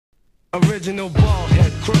Original ball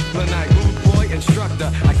head, Crooklynite, rude boy,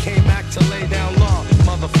 instructor. I came back to lay down law,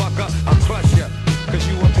 motherfucker. I'll crush ya, cause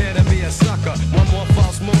you appear to be a sucker. One more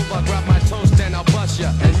false move, I'll grab my toast and I'll bust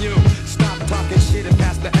ya. And you, stop talking shit and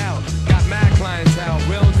pass the L. Got mad clientele,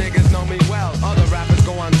 real niggas know me well. Other rappers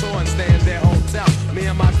go on tour and stay in their hotel. Me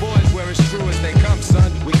and my boys, we're as true as they come,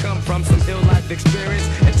 son. We come from some ill life experience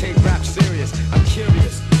and take rap serious. I'm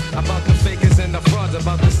curious about the fakers and the frauds,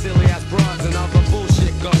 about the silly ass broads and all the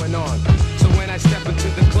bullshit going on. So when I step into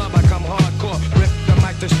the club, I come hardcore. Rip the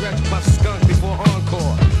mic to stretch, puff skunk before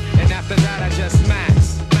encore. And after that, I just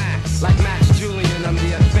max. Like Max Julian, I'm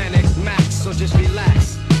the authentic Max. So just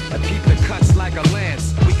relax and keep the cuts like a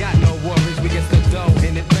lance. We got no worries, we get the dough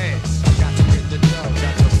in advance. Got to get the dough,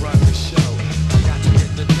 got to run the show. Got to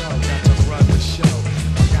get the dough, got to run the show.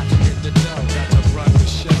 Got to get the dough, got to run the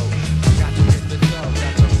show. Got to get the dough,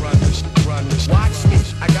 got to run the show. Watch me,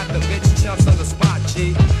 I got the bitch chumps on the spot,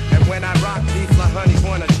 G. And when I rock these, my honey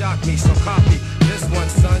wanna jock me. So copy this one,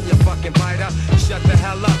 son, you fucking biter. Shut the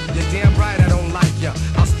hell up, you're damn right I don't like ya.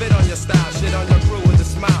 I'll spit on your style, shit on your crew with a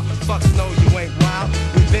smile. Fucks no, you ain't wild,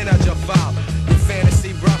 we've been at your file. Your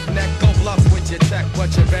fantasy roughneck, go bluff with your check.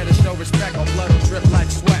 But you better show respect or blood will drip like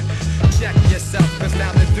sweat. Check yourself, cause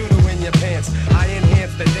now there's doo-doo in your pants. I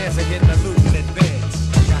enhance the dance and get the loot in advance.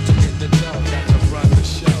 Got to get the dough, got to run the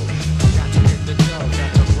show. Got to get the dough,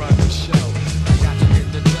 got to run the show. Got to get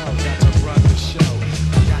the dough, got to run the show.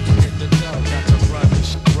 Got to get the dough, got to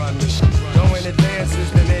run the show. Go in advance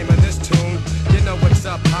is the name of this tune. You know what's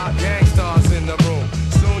up, hot gangsters in the room.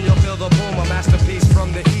 Soon you'll feel the boom, a masterpiece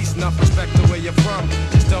from the east. Enough respect to where you're from,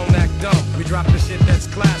 just don't act dumb. We drop the shit that's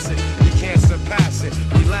classic, you can't surpass it.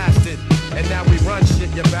 We lasted, and now we run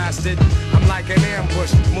shit, you bastard. I'm like an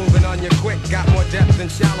ambush, moving on you quick. Got more depth than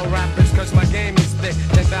shallow rappers, cause my game is thick.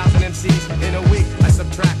 10,000 MCs in a week, I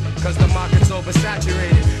subtract, cause the market's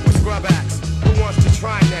oversaturated with scrub acts. Who wants to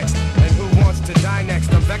try next? And who wants to die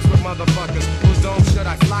next? I'm vexed with motherfuckers. Whose dome should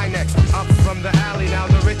I fly next? Up from the alley, now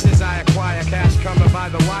the riches I acquire. Cash coming by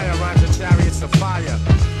the wire, rhymes of chariots of fire.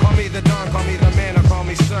 Call me the Don, call me the man, or call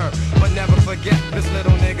me sir. But never forget, this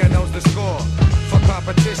little nigga